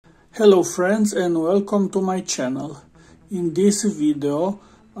Hello friends and welcome to my channel. In this video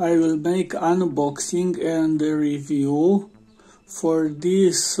I will make unboxing and a review for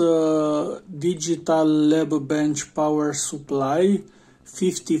this digital lab bench power supply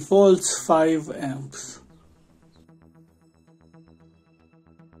 50 volts 5 amps.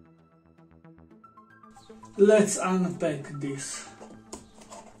 Let's unpack this.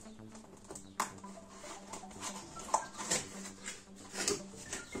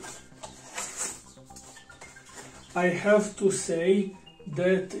 I have to say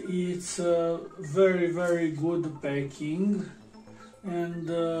that it's very good packing and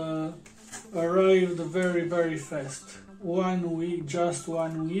arrived very fast. 1 week, just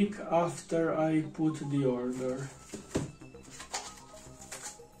 1 week after I put the order.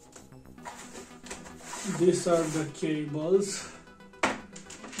 These are the cables.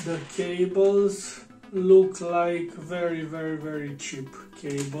 The cables look like very cheap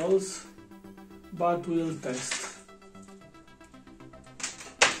cables, but we'll test.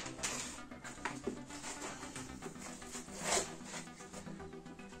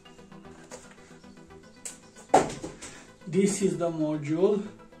 This is the module.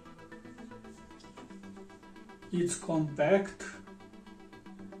 It's compact,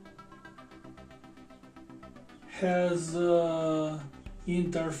 has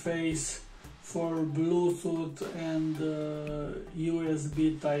interface for Bluetooth and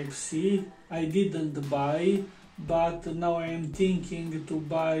USB Type-C. I didn't buy, but now I am thinking to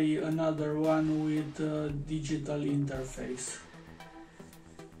buy another one with digital interface.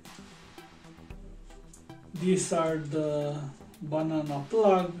 These are the banana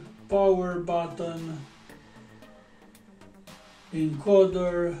plug, power button,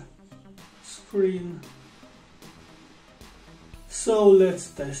 encoder, screen. So let's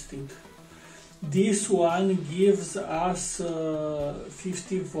test it. This one gives us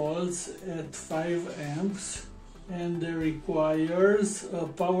 50 volts at 5 amps and requires a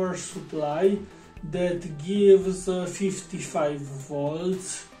power supply that gives 55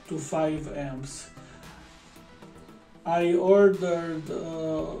 volts to 5 amps. I ordered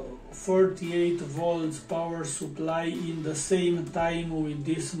 48 volts power supply in the same time with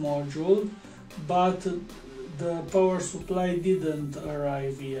this module, but the power supply didn't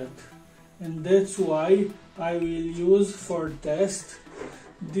arrive yet, and that's why I will use for test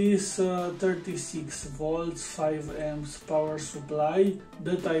this 36 volts 5 amps power supply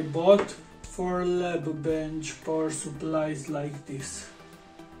that I bought for lab bench power supplies like this.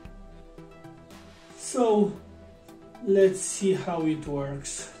 So let's see how it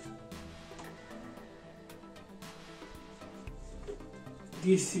works.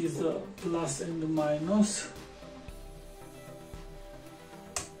 This is the plus and minus.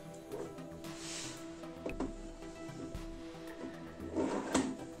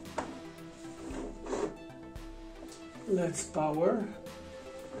 Let's power.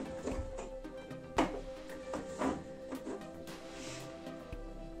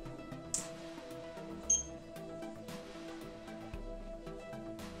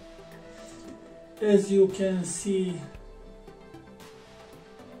 As you can see,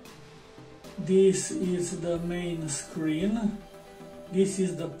 this is the main screen, this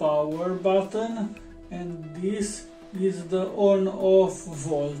is the power button, and this is the on-off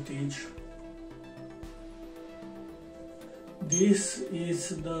voltage. This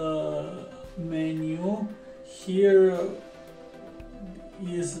is the menu. Here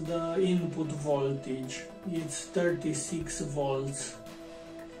is the input voltage. It's 36 volts.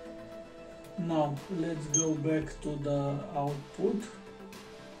 Now let's go back to the output.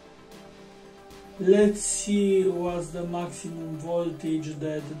 Let's see what's the maximum voltage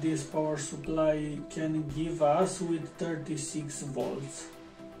that this power supply can give us with 36 volts.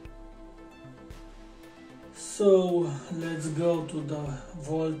 So let's go to the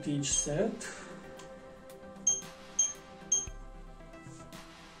voltage set.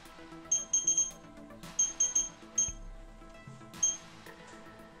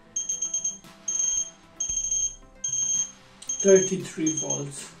 .33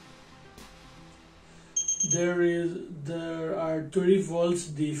 volts. There are 3 volts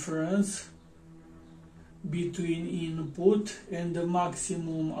difference between input and the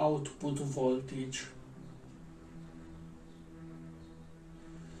maximum output voltage.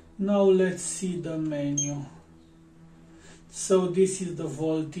 Now let's see the menu. So this is the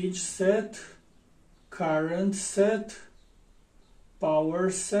voltage set, current set, power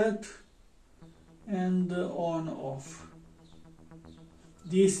set, and on-off.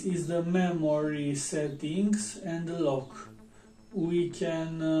 This is the memory settings and lock. we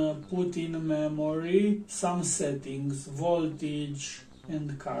can put in memory some settings, voltage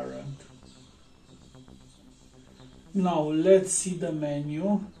and current. Now let's see the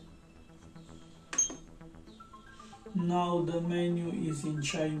menu. Now the menu is in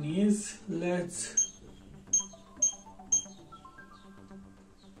Chinese.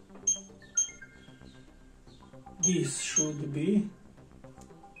 This should be,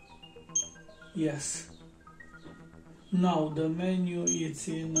 yes. Now the menu is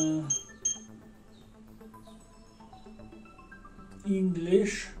in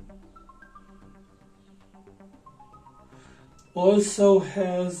English. Also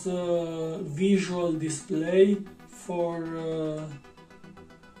has a visual display for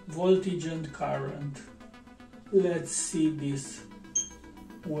voltage and current. Let's see this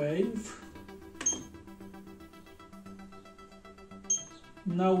wave.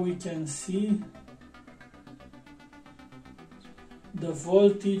 Now we can see the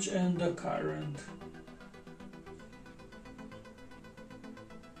voltage and the current.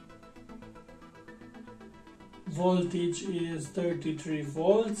 Voltage is 33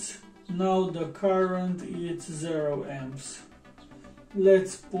 volts. Now the current is 0 amps.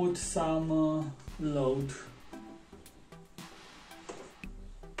 Let's put some load.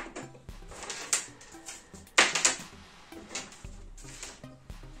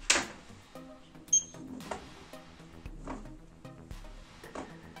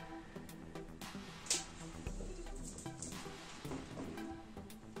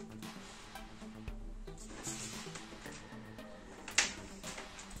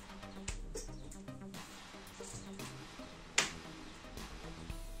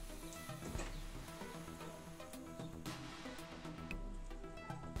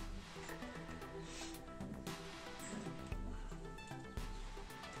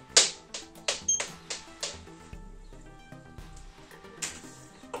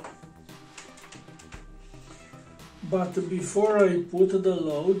 But before I put the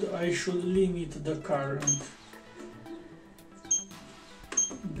load, I should limit the current.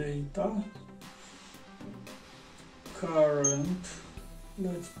 Data, current,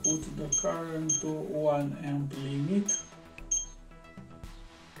 let's put the current to 1 amp limit.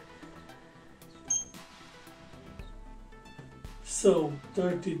 So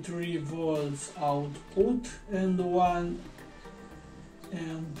 33 volts output and 1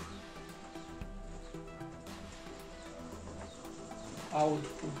 amp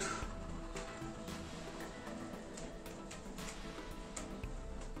output.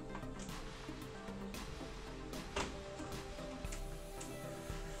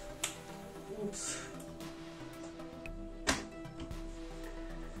 Oops.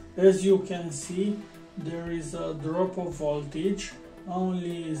 As you can see, there is a drop of voltage,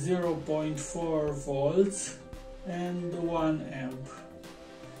 only 0.4 volts and 1 amp.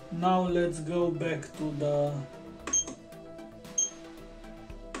 Now let's go back to the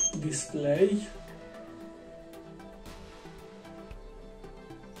display,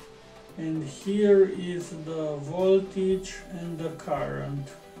 and here is the voltage and the current,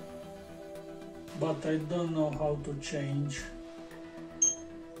 but I don't know how to change.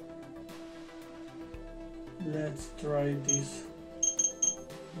 Let's try this.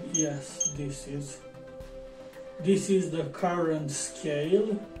 Yes, this is the current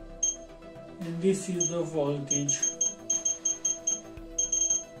scale, and this is the voltage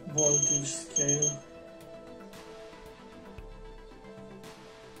scale.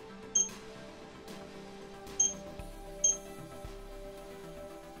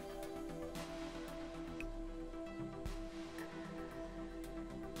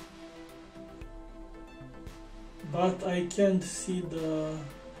 But I can't see the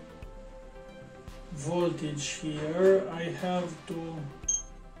voltage here. I have to,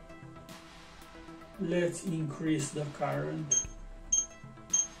 let's increase the current.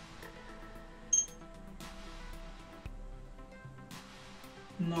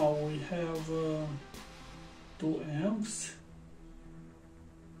 Now we have 2 amps,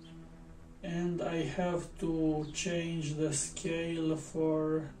 and I have to change the scale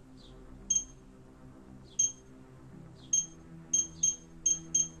for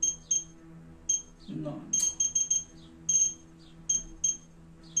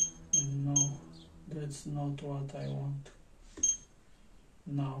no, that's not what I want.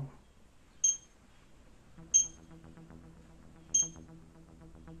 Now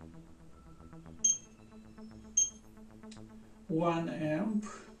 1 amp,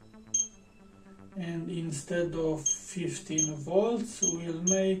 and instead of 15 volts we'll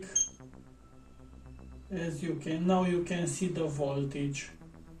make, as you can, now you can see the voltage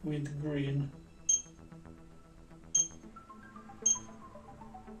with green.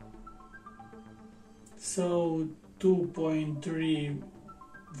 So 2.3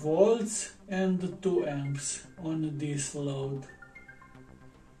 volts and 2 amps on this load.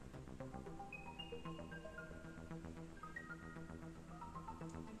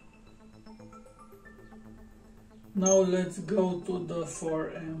 Now let's go to the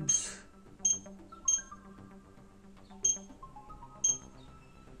 4 amps.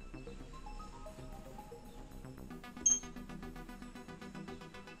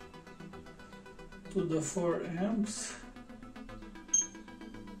 To the 4 amps.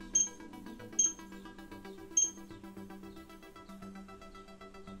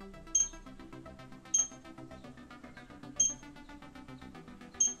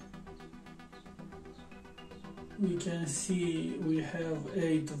 We can see we have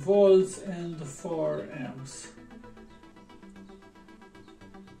 8 volts and 4 amps.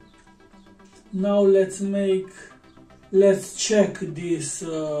 Now let's check this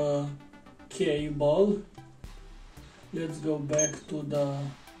cable. Let's go back to the,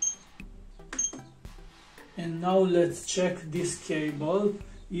 and now let's check this cable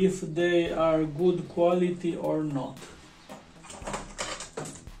if they are good quality or not.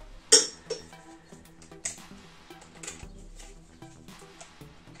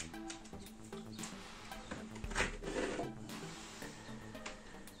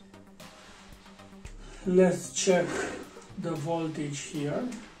 Let's check the voltage here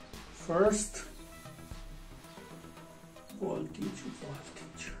first. Voltage.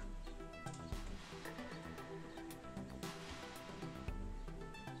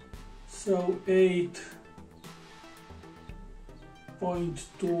 So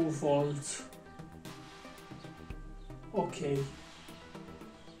 8.2 volts. Okay.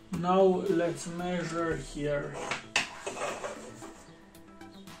 Now let's measure here.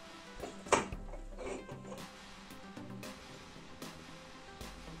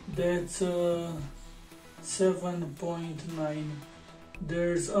 That's 7.9.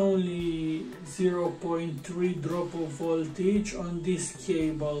 There's only 0.3 drop of voltage on this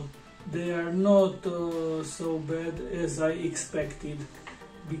cable. They are not so bad as I expected,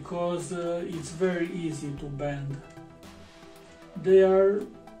 because it's very easy to bend. They are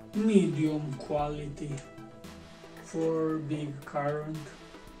medium quality for big current.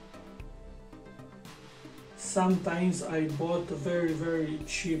 Sometimes I bought a very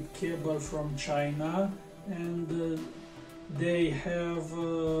cheap cable from China, and they have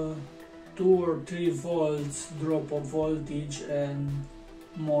 2 or 3 volts drop of voltage and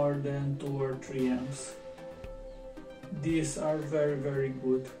more than 2 or 3 amps. These are very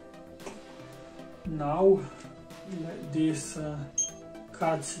good. Now this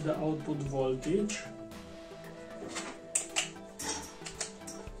cuts the output voltage.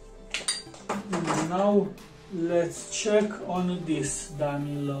 And now let's check on this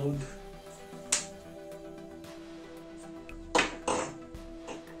dummy load.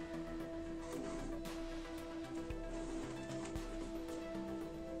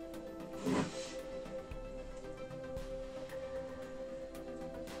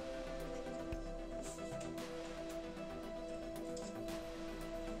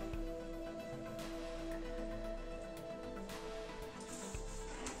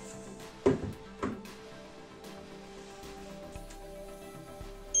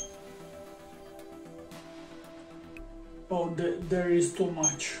 Oh, there is too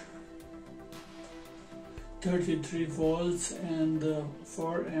much. 33 volts and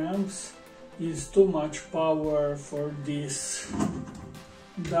 4 amps is too much power for this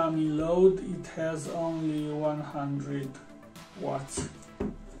dummy load. It has only 100 watts.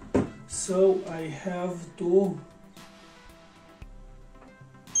 So I have to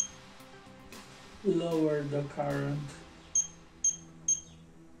lower the current.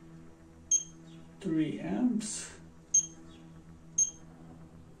 3 amps.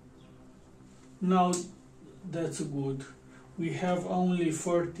 Now that's good. We have only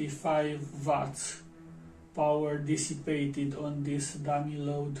 45 watts power dissipated on this dummy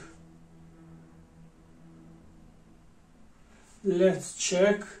load. Let's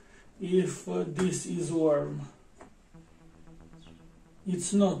check if this is warm.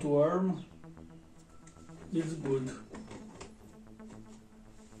 It's not warm. It's good.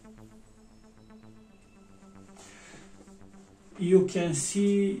 You can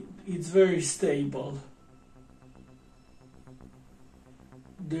see it's very stable.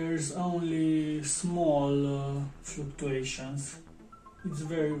 There's only small fluctuations. It's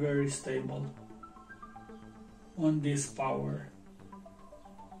very stable on this power.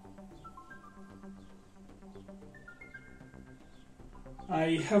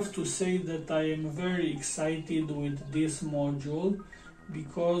 I have to say that I am very excited with this module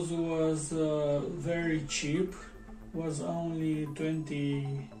because it was very cheap was only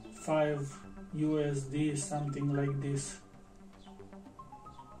 25 USD, something like this.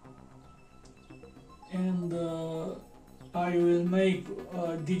 And I will make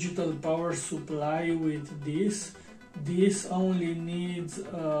a digital power supply with this. This only needs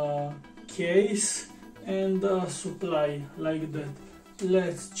a case and a supply like that.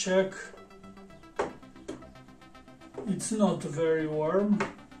 Let's check. It's not very warm.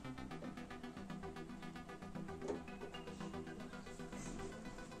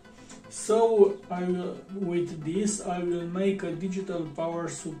 So with this I will make a digital power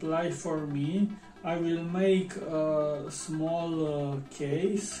supply for me. I will make a small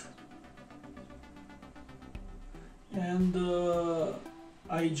case, and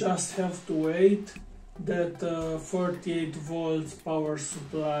I just have to wait that 48 volts power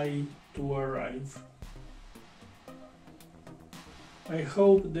supply to arrive. I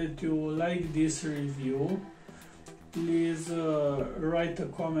hope that you like this review. Please write a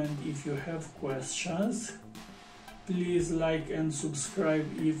comment if you have questions. Please like and subscribe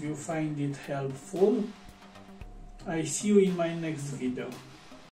if you find it helpful. I see you in my next video.